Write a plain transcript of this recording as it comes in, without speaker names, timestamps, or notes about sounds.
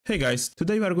Hey guys,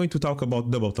 today we are going to talk about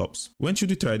double tops. When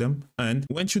should we trade them and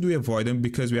when should we avoid them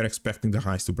because we are expecting the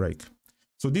highs to break?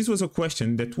 So this was a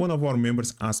question that one of our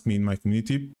members asked me in my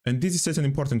community, and this is such an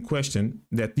important question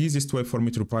that the easiest way for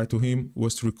me to reply to him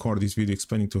was to record this video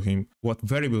explaining to him what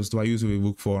variables do I usually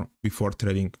look for before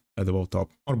trading a double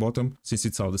top or bottom, since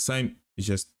it's all the same. It's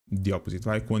just the opposite.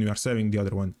 Like when you are selling, the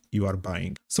other one you are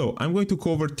buying. So I'm going to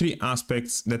cover three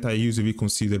aspects that I usually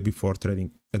consider before trading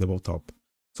a double top.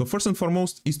 So first and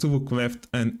foremost is to look left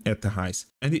and at the highs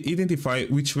and identify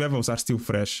which levels are still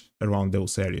fresh around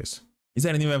those areas. Is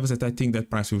there any levels that I think that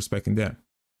price will respect in there?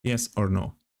 Yes or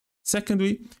no?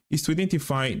 Secondly is to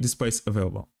identify the space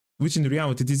available, which in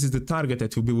reality this is the target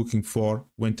that you'll be looking for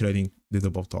when trading the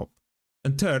double top.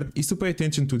 And third is to pay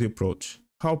attention to the approach.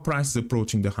 How price is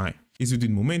approaching the high. Is it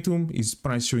in momentum? Is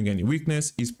price showing any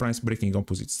weakness? Is price breaking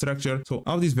opposite structure? So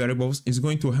all these variables is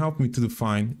going to help me to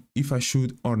define if I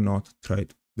should or not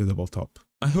trade the double top.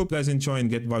 I hope you guys enjoy and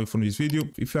get value from this video.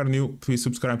 If you are new, please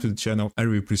subscribe to the channel. I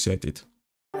really appreciate it.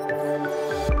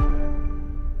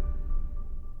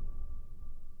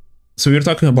 So we're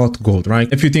talking about gold,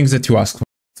 right? A few things that you asked.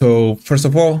 So first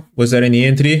of all, was there any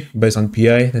entry based on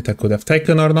PI that I could have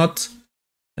taken or not?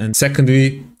 And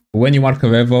secondly, when you mark a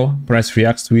level, price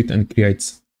reacts to it and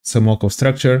creates some local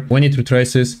structure. When it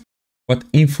retraces, what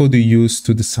info do you use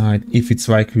to decide if it's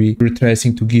likely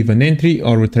retracing to give an entry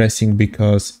or retracing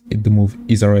because the move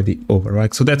is already over,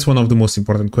 right? So that's one of the most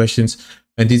important questions.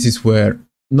 And this is where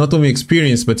not only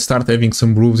experience, but start having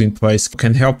some rules in place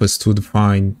can help us to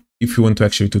define if you want to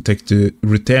actually to take the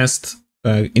retest,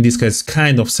 in this case,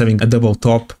 kind of selling a double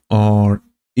top, or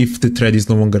if the trade is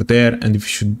no longer there and if you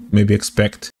should maybe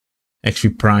expect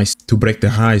actually price to break the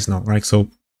highs now, right? So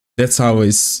that's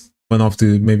always one of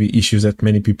the maybe issues that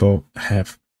many people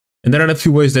have. And there are a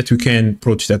few ways that we can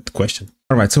approach that question.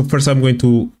 All right, so first I'm going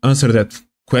to answer that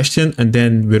question and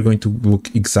then we're going to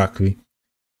look exactly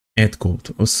at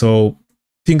gold. So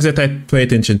things that I pay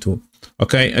attention to.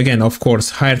 Okay, again, of course,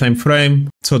 higher time frame.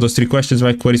 So those three questions,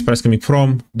 like where is price coming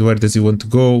from, where does it want to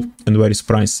go, and where is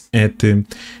price at the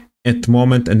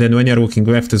moment. And then when you're looking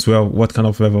left as well, what kind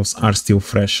of levels are still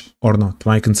fresh or not,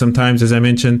 like, and sometimes, as I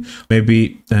mentioned,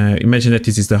 maybe imagine that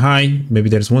this is the high, maybe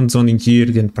there's one zone in here,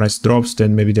 then price drops,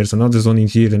 then maybe there's another zone in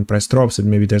here, then price drops, and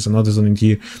maybe there's another zone in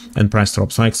here and price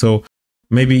drops, like, so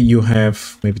maybe you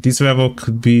have, maybe this level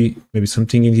could be, maybe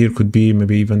something in here could be,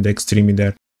 maybe even the extreme in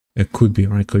there, it could be,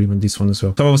 right, or even this one as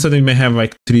well. So all of a sudden you may have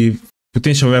like three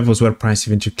potential levels where price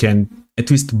eventually can at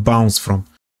least bounce from.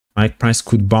 Like price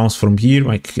could bounce from here,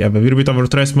 like you have a little bit of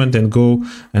retracement and go,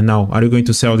 and now are you going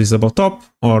to sell this double top,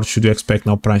 or should you expect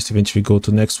now price to eventually go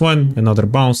to the next one, another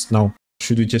bounce? Now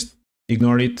should we just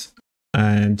ignore it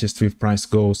and just leave price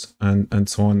goes and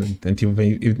so on until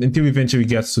eventually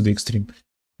gets to the extreme,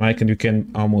 right? And you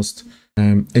can almost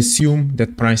assume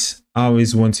that price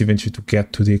always wants eventually to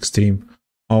get to the extreme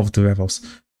of the levels,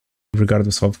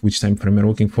 regardless of which time frame you're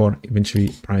looking for. Eventually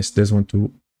price does want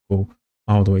to go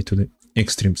all the way to the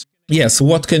extremes. Yeah, so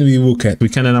what can we look at? We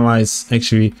can analyze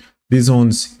actually these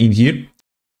zones in here.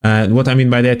 And what I mean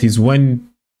by that is when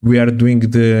we are doing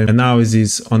the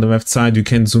analysis on the left side, you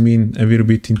can zoom in a little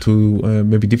bit into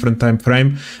maybe different time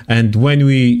frame. And when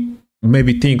we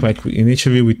maybe think, like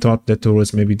initially we thought that there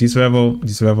was maybe this level,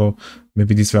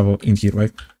 maybe this level in here,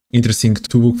 right? Interesting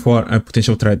to look for a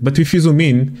potential trade. But if you zoom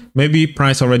in, maybe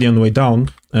price already on the way down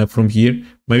from here.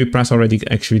 Maybe price already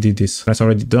actually did this. Price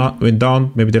already went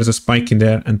down. Maybe there's a spike in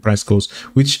there and price goes,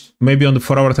 which maybe on the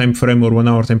 4-hour time frame or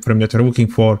 1-hour time frame that you're looking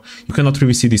for, you cannot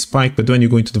really see this spike. But when you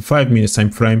go into the 5-minute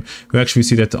time frame, you actually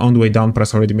see that on the way down,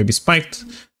 price already maybe spiked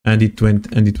and it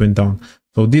went down.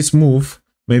 So this move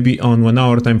maybe on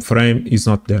 1-hour time frame is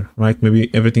not there, right?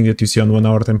 Maybe everything that you see on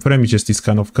 1-hour time frame is just this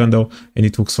kind of candle, and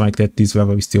it looks like that this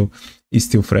level is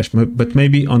still fresh. But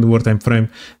maybe on the 1-hour time frame,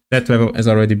 that level has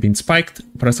already been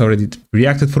spiked, price already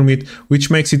reacted from it, which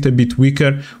makes it a bit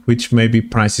weaker, which maybe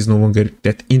price is no longer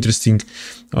that interested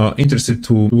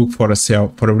to look for a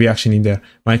sell, for a reaction in there,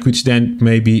 right? Which then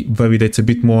maybe validates a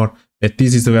bit more that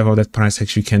this is the level that price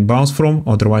actually can bounce from.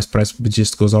 Otherwise price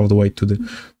just goes all the way to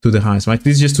the highs. Like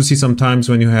this is just to see sometimes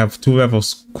when you have two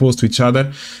levels close to each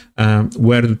other,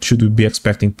 where should we be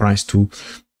expecting price to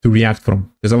react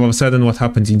from? Because all of a sudden what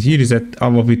happens in here is that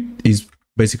all of it is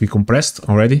basically compressed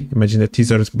already. Imagine that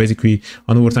these are basically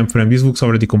on over time frame, this looks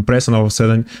already compressed, and all of a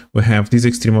sudden we have this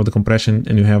extreme of the compression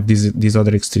and you have this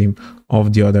other extreme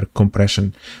of the other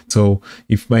compression. So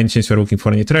if by any chance you're looking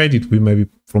for any trade, it will be maybe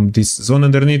from this zone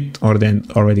underneath or then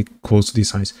already close to this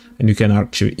size, and you can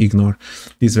actually ignore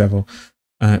this level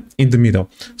in the middle.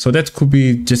 So that could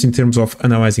be just in terms of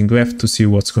analyzing left to see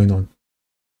what's going on.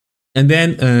 And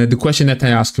then the question that I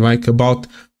asked, like about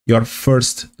your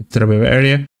first trouble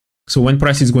area. So when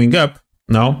price is going up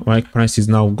now, right, price is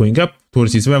now going up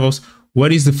towards these levels.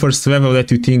 What is the first level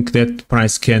that you think that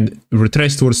price can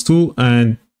retrace towards to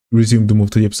and resume the move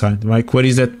to the upside? Like, what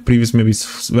is that previous maybe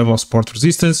level of support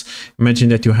resistance? Imagine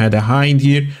that you had a high in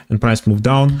here and price moved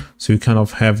down, so you kind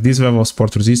of have this level of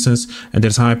support resistance, and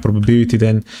there's high probability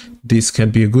then this can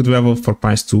be a good level for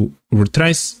price to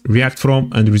retrace, react from,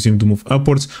 and resume the move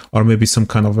upwards, or maybe some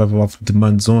kind of level of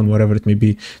demand zone, whatever it may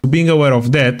be. Being aware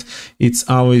of that, it's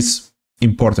always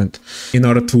important in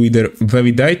order to either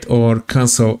validate or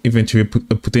cancel eventually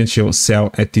a potential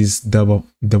sell at this double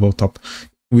top,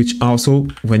 which also,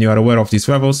 when you are aware of these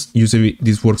levels, usually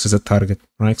this works as a target,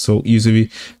 right? So usually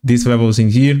these levels in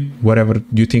here, whatever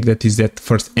you think that is that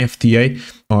first FTA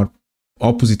or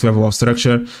opposite level of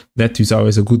structure, that is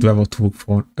always a good level to look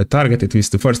for a target, at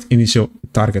least the first initial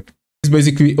target. This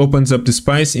basically opens up the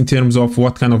space in terms of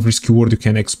what kind of risk reward you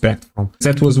can expect from.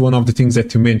 That was one of the things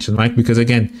that you mentioned, right? Because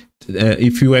again,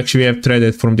 if you actually have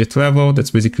traded from that level,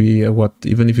 that's basically what,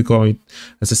 even if you call it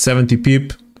as a 70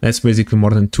 pip, that's basically more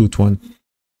than 2 to 1.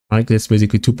 Right? That's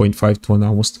basically 2.5 to 1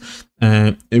 almost.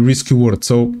 A risk reward.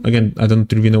 So again, I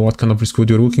don't really know what kind of risk reward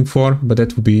you're looking for, but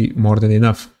that would be more than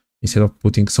enough instead of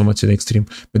putting so much in the extreme.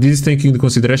 But this is taking into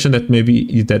consideration that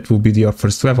maybe that will be your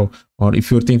first level. Or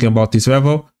if you're thinking about this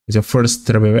level as your first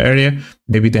trouble area,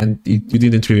 maybe then you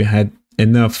didn't really had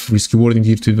enough risk reward in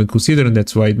here to even consider, and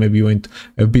that's why maybe you went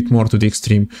a bit more to the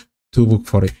extreme to look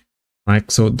for it. Right,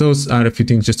 so those are a few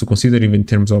things just to consider even in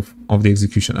terms of the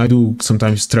execution. I do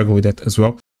sometimes struggle with that as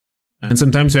well. And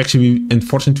sometimes we actually,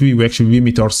 unfortunately, we actually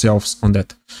limit ourselves on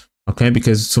that. Okay,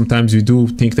 because sometimes we do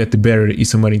think that the barrier is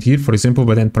somewhere in here, for example,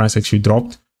 but then price actually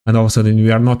dropped, and all of a sudden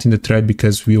we are not in the trade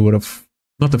because we were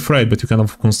not afraid, but we kind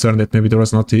of concerned that maybe there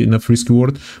was not enough risk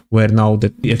reward, where now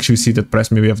that we actually see that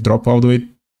price maybe have dropped all the way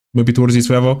maybe towards this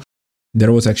level,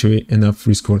 there was actually enough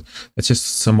risk reward. That's just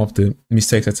some of the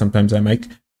mistakes that sometimes I make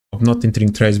of not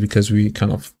entering trades because we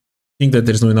kind of think that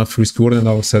there's not enough risk reward, and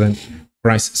all of a sudden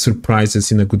price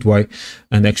surprises in a good way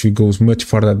and actually goes much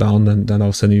further down, and then all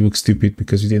of a sudden you look stupid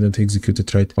because you didn't execute the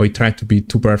trade, or you tried to be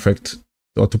too perfect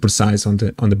or too precise on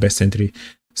the best entry.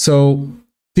 So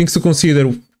things to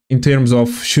consider in terms of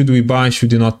should we buy,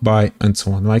 should we not buy, and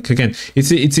so on. Like again,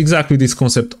 it's exactly this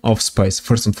concept of space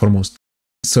first and foremost.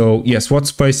 So yes, what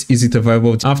space is it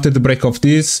available after the break of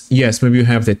this? Yes, maybe you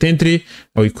have that entry,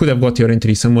 or you could have got your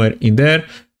entry somewhere in there.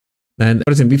 And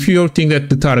for example, if you think that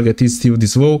the target is still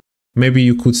this low, maybe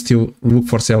you could still look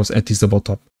for sales at this double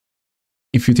top,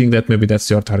 if you think that maybe that's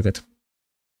your target.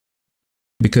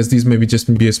 Because this maybe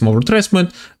just be a small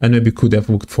retracement, and maybe could have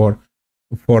looked for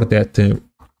that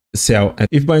sell. And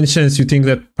if by any chance you think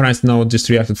that price now just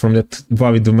reacted from that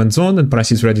valid demand zone and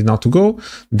price is ready now to go,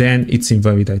 then it's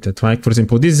invalidated. Right? For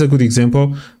example, this is a good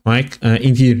example. Like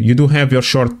in here, you do have your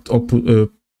short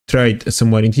trade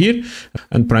somewhere in here,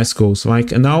 and price goes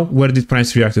like, and now where did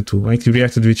price reacted to? Like you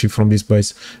reacted literally from this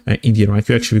base in here. Like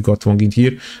you actually got long in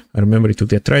here. I remember you took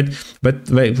that trade, but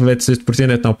let's just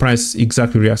pretend that now price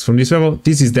exactly reacts from this level.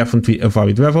 This is definitely a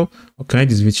valid level. Okay,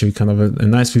 this is literally kind of a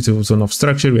nice little zone of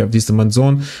structure. We have this demand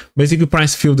zone. Basically,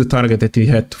 price filled the target that he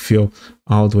had to fill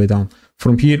all the way down.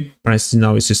 From here, price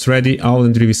now is just ready. I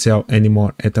wouldn't really sell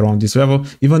anymore at around this level,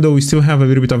 even though we still have a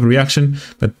little bit of a reaction.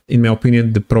 But in my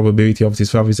opinion, the probability of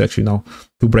this level is actually now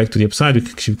to break to the upside. We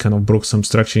actually kind of broke some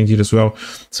structure in here as well.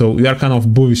 So we are kind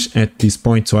of bullish at this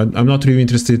point. So I'm not really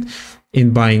interested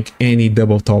in buying any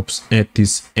double tops at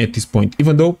this point,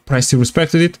 even though price still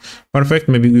respected it. Perfect.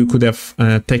 Maybe we could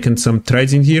have taken some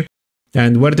trades in here.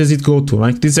 And where does it go to?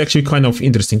 Like this is actually kind of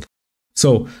interesting.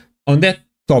 So on that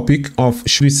topic of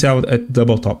should we sell at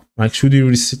double top, like should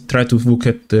we try to look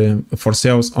at for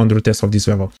sales on the retest of this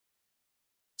level?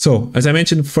 So as I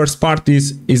mentioned, first part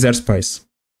is there space?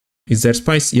 Is there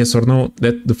space? Yes or no?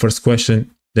 That's the first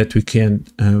question that we can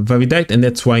validate, and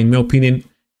that's why in my opinion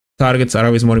targets are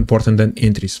always more important than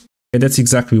entries. And that's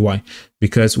exactly why,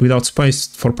 because without space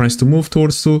for price to move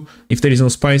towards to, if there is no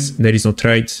space, there is no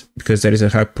trade, because there is a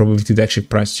high probability that actually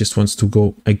price just wants to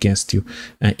go against you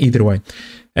either way.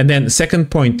 And then the second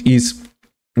point is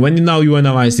when now you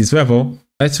analyze this level,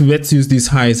 let's use this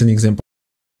high as an example.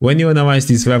 When you analyze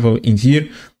this level in here,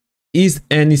 is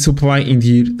any supply in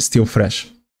here still fresh?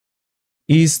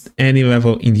 Is any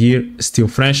level in here still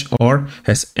fresh, or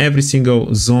has every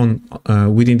single zone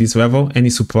within this level, any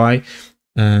supply,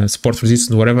 support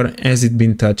resistance, whatever, has it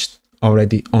been touched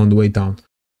already on the way down?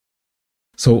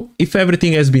 So if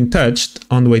everything has been touched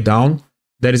on the way down,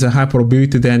 there is a high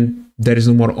probability then there is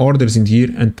no more orders in here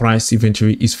and price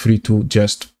eventually is free to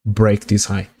just break this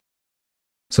high.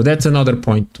 So that's another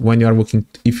point when you are looking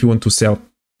if you want to sell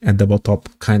at double top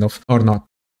kind of or not.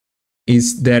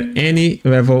 is there any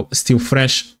level still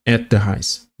fresh at the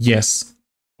highs? Yes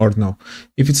or no?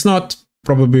 If it's not,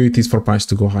 probabilities for price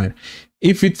to go higher.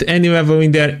 If it's any level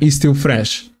in there is still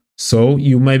fresh, so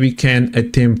you maybe can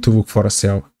attempt to look for a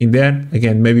sell in there.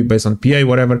 Again, maybe based on PA,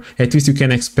 whatever, at least you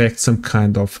can expect some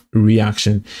kind of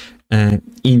reaction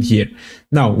in here.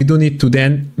 Now, we do need to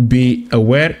then be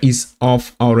aware is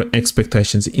of our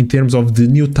expectations in terms of the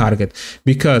new target,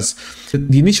 because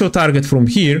the initial target from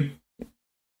here,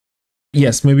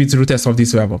 yes, maybe it's a retest of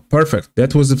this level. Perfect.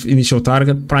 That was the initial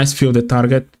target. Price filled the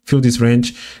target, filled this range,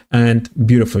 and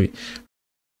beautifully.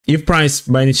 If price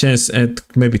by any chance had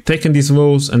maybe taken these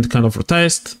lows and kind of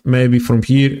retest, maybe from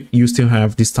here you still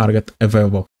have this target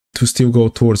available to still go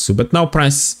towards you. But now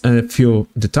price filled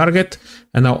the target,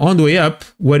 and now on the way up,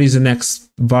 where is the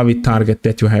next valid target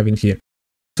that you have in here?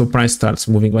 So price starts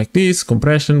moving like this,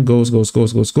 compression, goes,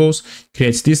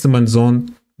 creates this demand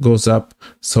zone, goes up.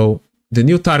 So the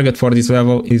new target for this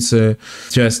level is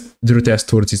just the retest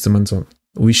towards this demand zone.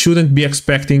 We shouldn't be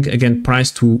expecting, again,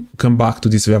 price to come back to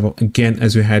this level again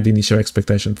as we had the initial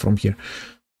expectation from here.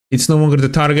 It's no longer the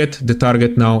target. The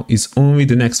target now is only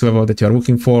the next level that you are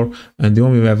looking for, and the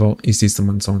only level is this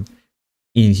demand zone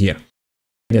in here.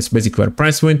 That's basically where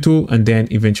price went to, and then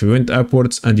eventually went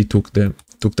upwards, and it took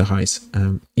the highs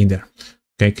in there.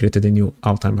 Okay, created a new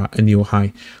all-time high, a new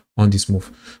high on this move.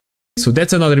 So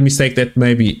that's another mistake that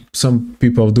maybe some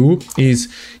people do is,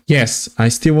 yes, I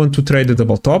still want to trade the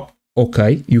double top.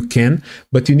 Okay, you can,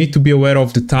 but you need to be aware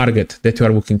of the target that you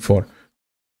are looking for.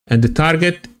 And the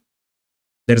target,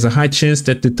 there's a high chance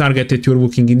that the target that you're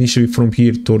looking initially from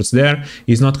here towards there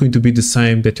is not going to be the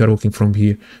same that you're looking from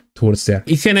here towards there.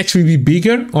 It can actually be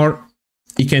bigger or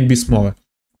it can be smaller.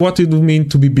 What do you mean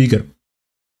to be bigger?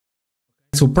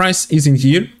 So price is in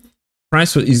here,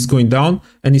 price is going down,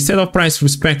 and instead of price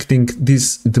respecting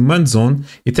this demand zone,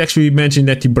 it actually imagine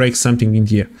that it breaks something in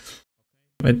here.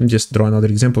 Let me just draw another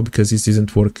example because this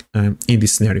doesn't work in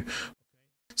this scenario.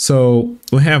 So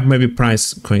we have maybe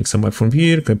price going somewhere from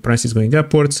here, okay, price is going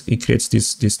upwards, it creates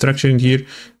this structure in here,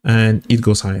 and it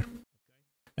goes higher.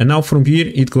 And now from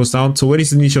here, it goes down. So where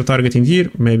is the initial target in here?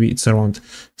 Maybe it's around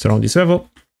this level.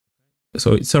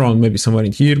 So it's around maybe somewhere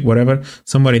in here, whatever,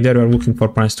 somewhere in there we're looking for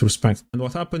price to respect. And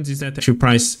what happens is that actually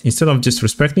price, instead of just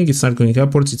respecting, it starts going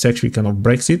upwards, it's actually kind of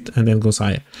breaks it and then goes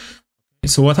higher.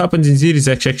 So what happens in here is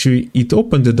actually it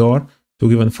opened the door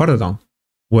to even further down,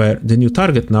 where the new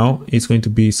target now is going to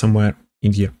be somewhere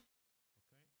in here.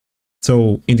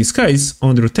 So in this case,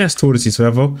 on the retest towards this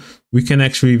level, we can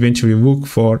actually eventually look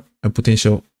for a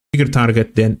potential bigger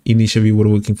target than initially we were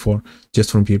looking for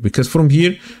just from here, because from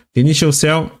here, the initial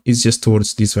sell is just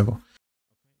towards this level.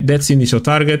 That's the initial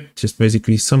target, just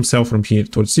basically some sell from here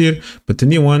towards here, but the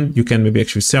new one, you can maybe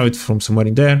actually sell it from somewhere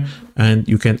in there, and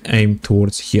you can aim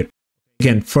towards here.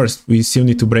 Again, first, we still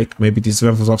need to break maybe these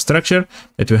levels of structure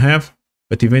that we have,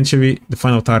 but eventually the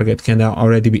final target can now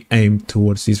already be aimed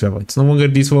towards this level. It's no longer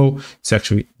this low, it's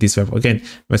actually this level. Again,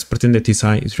 let's pretend that this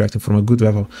high is reacting from a good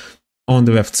level on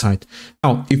the left side.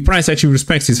 Now, if price actually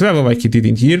respects this level like it did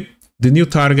in here, the new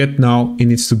target now, it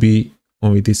needs to be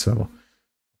only this level.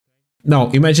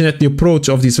 Now, imagine that the approach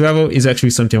of this level is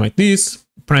actually something like this.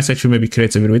 Price actually maybe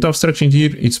creates a little bit of structure in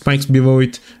here, it spikes below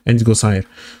it, and it goes higher.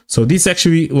 So this is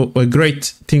actually a great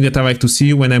thing that I like to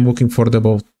see when I'm looking for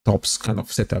double tops kind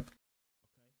of setup.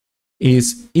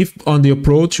 Is if on the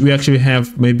approach we actually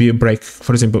have maybe a break.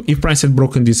 For example, if price had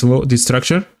broken this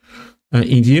structure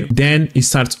in here, then it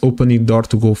starts opening the door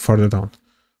to go further down.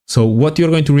 So what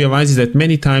you're going to realize is that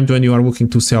many times when you are looking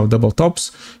to sell double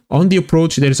tops, on the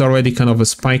approach there is already kind of a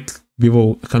spike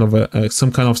below, kind of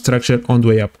some kind of structure on the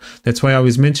way up. That's why I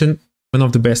always mention one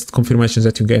of the best confirmations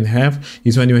that you can have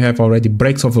is when you have already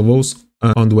breaks of the lows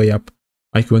on the way up.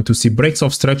 Like you want to see breaks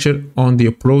of structure on the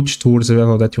approach towards the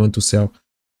level that you want to sell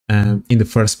in the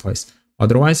first place.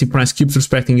 Otherwise, if price keeps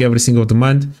respecting every single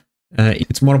demand,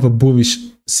 it's more of a bullish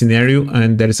scenario,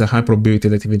 and there is a high probability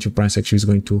that eventually price actually is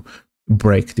going to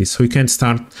break this. So you can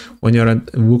start, when you're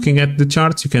looking at the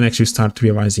charts, you can actually start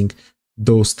realizing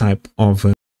those type of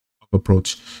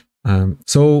approach.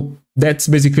 So that's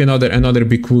basically another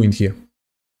big clue in here.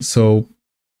 So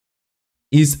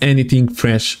is anything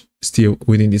fresh still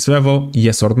within this level?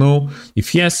 Yes or no?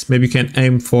 If yes, maybe you can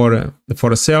aim for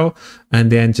a sell, and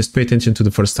then just pay attention to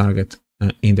the first target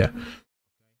in there.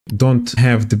 Don't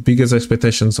have the biggest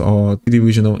expectations or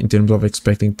delusional in terms of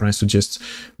expecting price to just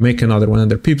make another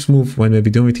 100 pips move when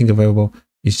maybe the only thing available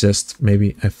is just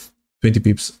maybe a 20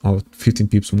 pips or 15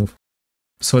 pips move.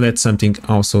 So that's something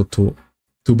also to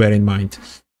bear in mind.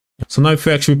 So now if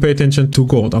we actually pay attention to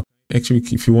gold, actually,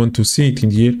 if you want to see it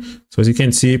in here, so as you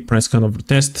can see, price kind of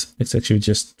retest. Let's actually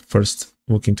just first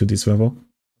look into this level.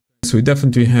 So we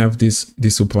definitely have this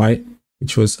supply,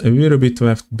 which was a little bit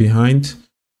left behind.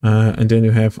 And then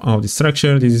you have all the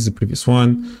structure. This is the previous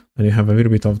one. And you have a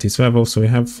little bit of this level. So you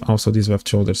have also these left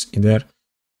shoulders in there.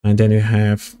 And then you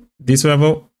have this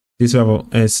level. This level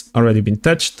has already been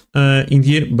touched in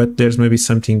here, but there's maybe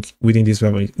something within this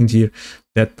level in here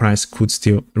that price could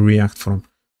still react from.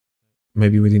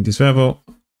 Maybe within this level,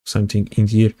 something in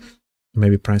here,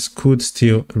 maybe price could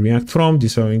still react from.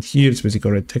 This level in here, it's basically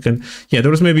already taken. Yeah,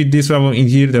 there was maybe this level in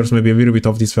here, there was maybe a little bit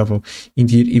of this level in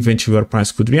here, eventually where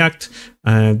price could react.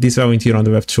 This level in here on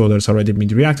the left shoulder has already been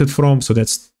reacted from, so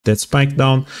that's that spike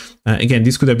down. Again,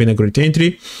 this could have been a great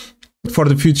entry. For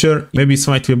the future, maybe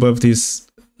slightly above this,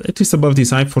 at least above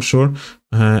this high for sure,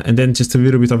 and then just a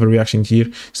little bit of a reaction here.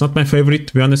 It's not my favorite,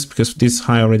 to be honest, because this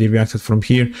high already reacted from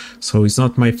here, so it's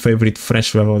not my favorite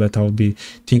fresh level that I'll be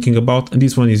thinking about. And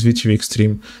this one is literally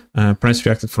extreme. Price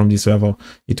reacted from this level,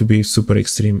 it will be super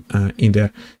extreme in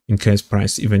there in case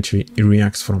price eventually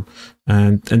reacts from.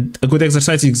 And a good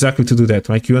exercise is exactly to do that.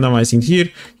 Like, you analyze in here,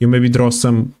 you maybe draw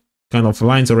some kind of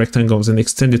lines or rectangles and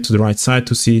extend it to the right side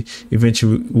to see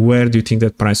eventually where do you think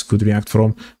that price could react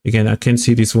from. Again, I can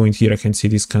see this point here, I can see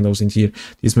these candles in here.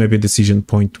 This may be a decision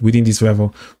point within this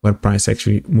level where price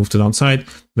actually moved to the downside,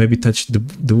 maybe touch the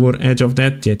lower edge of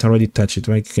that. Yeah, it already touched it,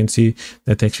 right? You can see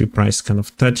that actually price kind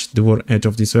of touched the lower edge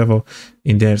of this level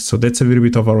in there. So that's a little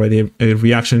bit of already a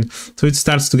reaction. So it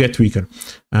starts to get weaker.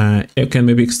 You can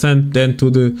maybe extend then to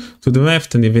the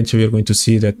left, and eventually you're going to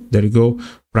see that there you go.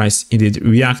 Price indeed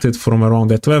reacted from around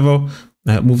that level,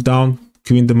 moved down,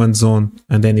 queen demand zone,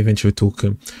 and then eventually took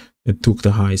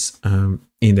the highs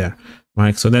in there.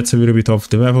 Right, so that's a little bit of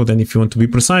the level. Then if you want to be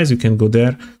precise, you can go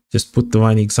there, just put the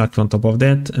line exactly on top of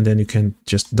that, and then you can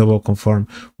just double confirm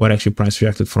where actually price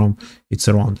reacted from. It's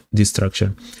around this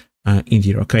structure in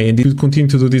here. Okay, and if you continue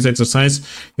to do this exercise,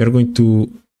 you're going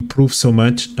to improve so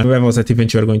much levels that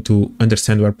eventually you're going to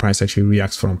understand where price actually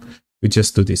reacts from. We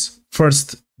just do this.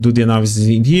 First, do the analysis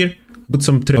in here, put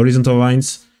some horizontal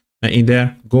lines in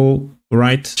there, go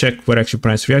right, check where actually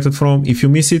price reacted from. If you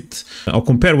miss it, or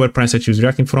compare where price actually is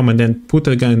reacting from, and then put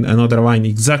again another line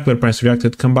exactly where price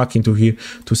reacted, come back into here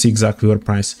to see exactly where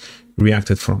price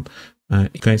reacted from.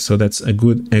 Okay, so that's a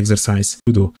good exercise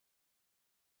to do.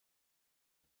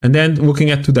 And then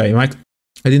looking at today, right?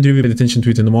 I didn't really pay attention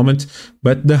to it in the moment,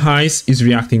 but the highs is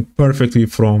reacting perfectly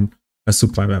from a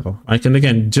supply level. Right? And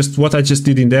again, just what I just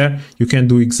did in there, you can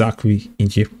do exactly in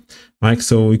here. Right?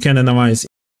 So you can analyze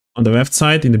on the left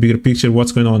side in the bigger picture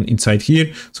what's going on inside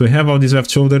here. So we have all these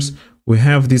left shoulders, we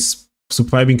have this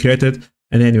supply being created,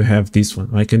 and then you have this one.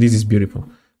 Right? And this is beautiful.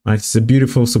 Right? It's a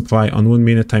beautiful supply on 1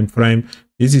 minute time frame.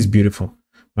 This is beautiful.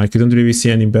 Like, you don't really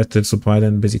see any better supply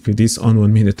than basically this on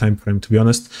 1 minute time frame, to be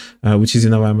honest, which is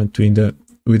in alignment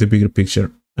with the bigger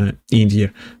picture in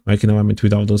here, like in alignment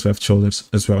with all those left shoulders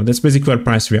as well. That's basically where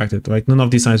price reacted. Like, none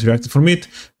of these signs reacted from it,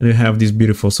 and you have this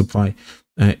beautiful supply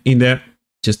in there.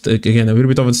 Just again, a little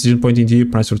bit of a decision point in here.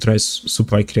 Price prioritise,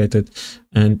 supply created,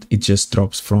 and it just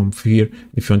drops from here.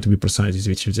 If you want to be precise, it's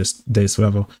literally just this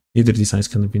level. Either these signs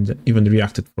can have been even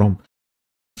reacted from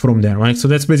there, right? So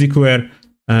that's basically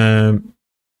where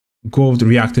gold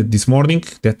reacted this morning,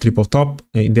 that triple top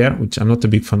in there, which I'm not a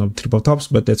big fan of triple tops,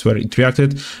 but that's where it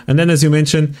reacted. And then, as you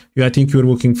mentioned, I think you're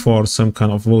looking for some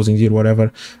kind of lows in here,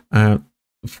 whatever,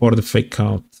 for the fake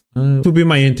out. It will be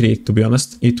my entry, to be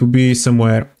honest. It will be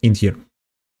somewhere in here.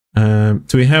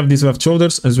 So we have these left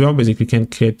shoulders as well. Basically, can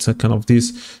create a kind of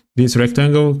this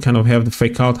rectangle, kind of have the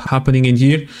fake out happening in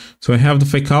here. So I have the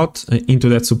fake out into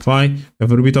that supply, you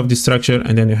have a little bit of this structure,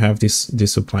 and then you have this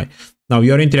supply. Now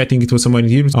your entry, I think it was somewhere in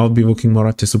here. I'll be looking more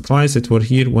at the supplies that were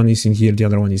here. One is in here, the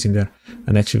other one is in there.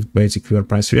 And actually, basically, where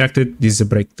price reacted, this is a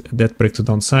break, that break to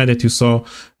downside that you saw,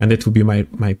 and that will be my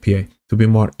PA to be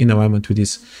more in alignment with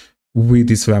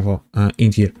this level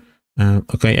in here.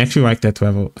 Okay, I actually like that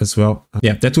level as well.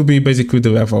 Yeah, that will be basically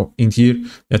the level in here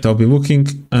that I'll be looking.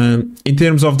 In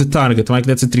terms of the target, like,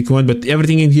 that's a tricky one, but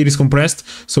everything in here is compressed,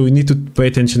 so we need to pay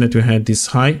attention that we had this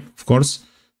high, of course.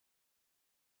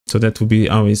 So that will be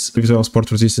always, visual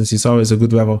support resistance is always a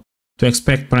good level to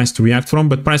expect price to react from,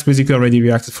 but price basically already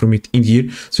reacted from it in here.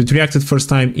 So it reacted first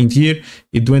time in here,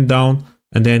 it went down,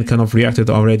 and then kind of reacted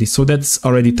already. So that's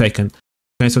already taken.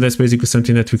 Okay, so that's basically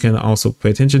something that we can also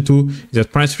pay attention to, is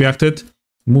that price reacted,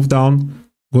 moved down,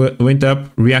 went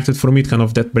up, reacted from it, kind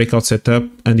of that breakout setup,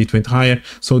 and it went higher.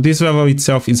 So this level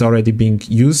itself is already being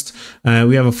used.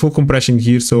 We have a full compression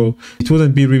here, so it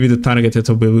wouldn't be really the target that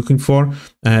I'll be looking for.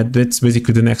 That's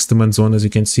basically the next demand zone. As you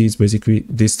can see, it's basically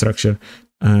this structure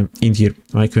in here.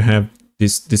 Like, we have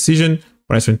this decision,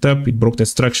 price went up, it broke that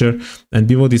structure, and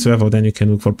below this level, then you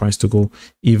can look for price to go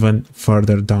even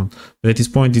further down. But at this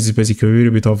point, this is basically a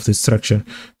little bit of the structure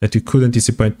that you could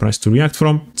anticipate price to react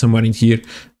from, somewhere in here.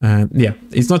 And yeah,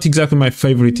 it's not exactly my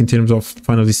favorite in terms of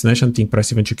final destination. I think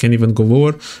price eventually can even go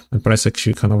lower, and price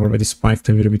actually kind of already spiked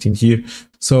a little bit in here.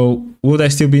 So would I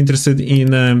still be interested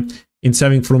in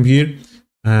selling from here?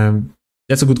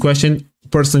 That's a good question.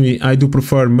 Personally, I do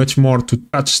prefer much more to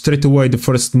touch straight away the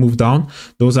first move down.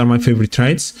 Those are my favorite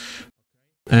trades.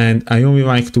 And I only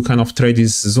like to kind of trade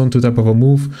this zone 2 type of a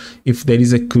move if there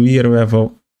is a clear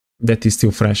level that is still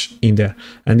fresh in there.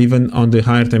 And even on the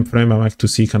higher time frame, I like to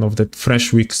see kind of that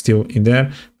fresh wick still in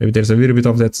there. Maybe there's a little bit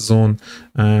of that zone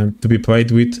to be played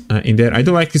with in there. I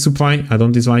do like the supply. I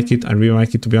don't dislike it. I really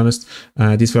like it, to be honest.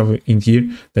 This level in here,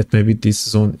 that maybe this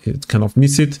zone it kind of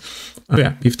miss it.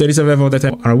 Yeah, if there is a level that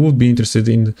I would be interested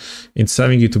in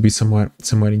selling it to be somewhere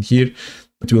in here.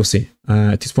 But we'll see.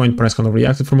 At this point, price kind of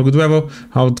reacted from a good level.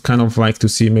 I would kind of like to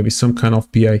see maybe some kind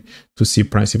of PI to see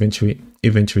price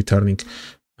eventually turning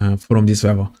from this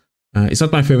level. It's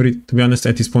not my favorite, to be honest.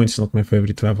 At this point, it's not my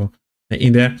favorite level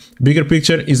in there. Bigger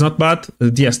picture is not bad.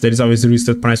 Yes, there is always the risk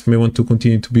that price may want to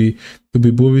continue to be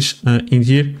bullish in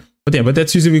here. But yeah, but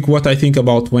that's usually what I think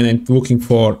about when I'm looking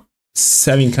for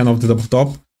selling kind of the double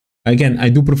top. Again, I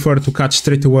do prefer to catch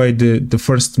straight away the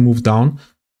first move down.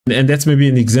 And that's maybe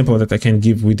an example that I can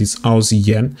give with this Aussie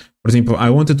yen. For example, I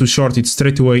wanted to short it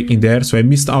straight away in there, so I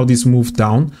missed out this move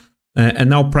down. And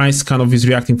now price kind of is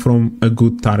reacting from a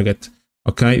good target.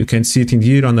 Okay, you can see it in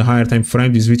here on the higher time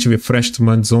frame. This is literally a fresh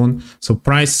demand zone. So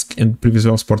price and previous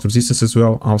well support resistance as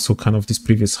well. Also kind of this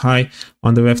previous high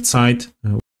on the left side.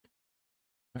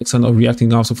 It's kind of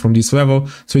reacting also from this level.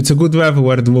 So it's a good level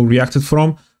where the low reacted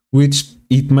from, which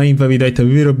it may invalidate a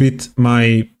little bit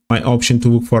my option to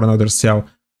look for another sell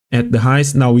at the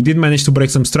highs. Now we did manage to break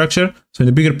some structure. So in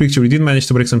the bigger picture, we did manage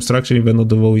to break some structure, even though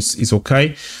the low is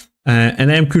okay.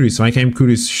 And I am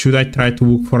curious, should I try to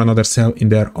look for another sell in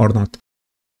there or not?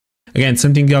 Again,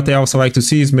 something that I also like to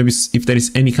see is maybe if there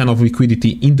is any kind of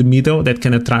liquidity in the middle that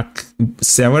can attract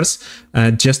sellers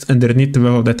just underneath the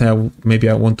level that I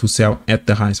want to sell at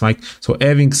the highs. Like, so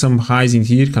having some highs in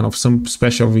here, kind of some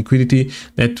special liquidity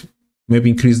that maybe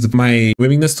increase my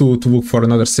willingness to look for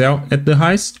another sell at the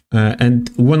highs.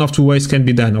 And one of two ways can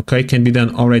be done, okay? Can be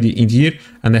done already in here,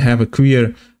 and I have a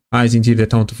clear highs in here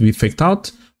that want to be faked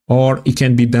out. Or it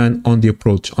can be done on the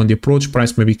approach. On the approach,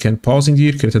 price maybe can pause in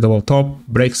here, create a double top,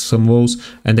 break some lows,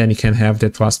 and then you can have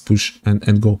that last push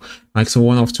and go. Like, so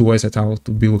one of two ways that I will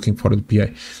be looking for the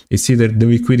PI. It's either the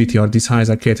liquidity or these highs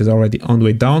are created already on the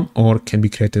way down, or can be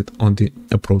created on the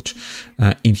approach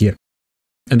in here.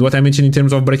 And what I mentioned in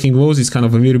terms of breaking lows is kind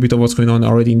of a little bit of what's going on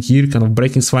already in here, kind of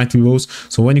breaking slightly lows.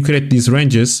 So when you create these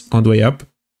ranges on the way up,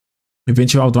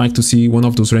 eventually I would like to see one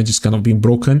of those ranges kind of being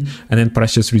broken and then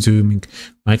price just resuming.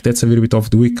 Like, that's a little bit of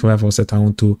the weak levels that I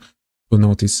want to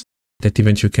notice that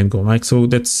eventually can go. Like, so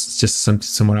that's just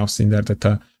somewhere else in there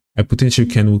that I potentially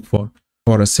can look for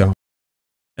a sell.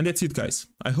 And that's it, guys.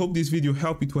 I hope this video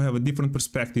helped you to have a different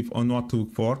perspective on what to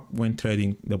look for when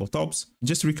trading double tops.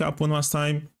 Just to recap one last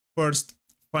time. First,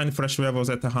 find fresh levels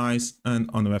at the highs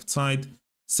and on the left side.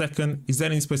 Second, is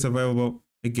there any space available?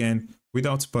 Again,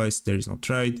 without space, there is no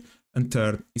trade. And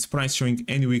third, is price showing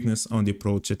any weakness on the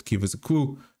approach that gives us a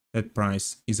clue that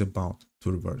price is about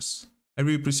to reverse? I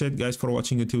really appreciate guys for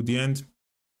watching until the end.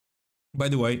 By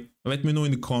the way, let me know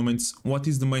in the comments what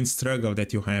is the main struggle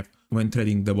that you have when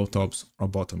trading double tops or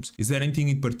bottoms. Is there anything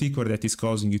in particular that is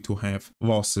causing you to have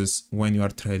losses when you are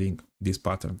trading this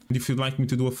pattern? And if you'd like me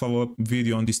to do a follow-up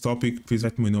video on this topic, please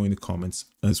let me know in the comments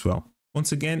as well.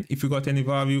 Once again, if you got any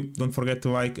value, don't forget to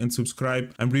like and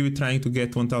subscribe. I'm really trying to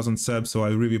get 1000 subs, so I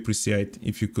really appreciate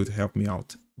if you could help me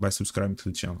out by subscribing to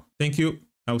the channel. Thank you.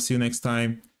 I'll see you next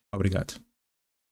time. Obrigado.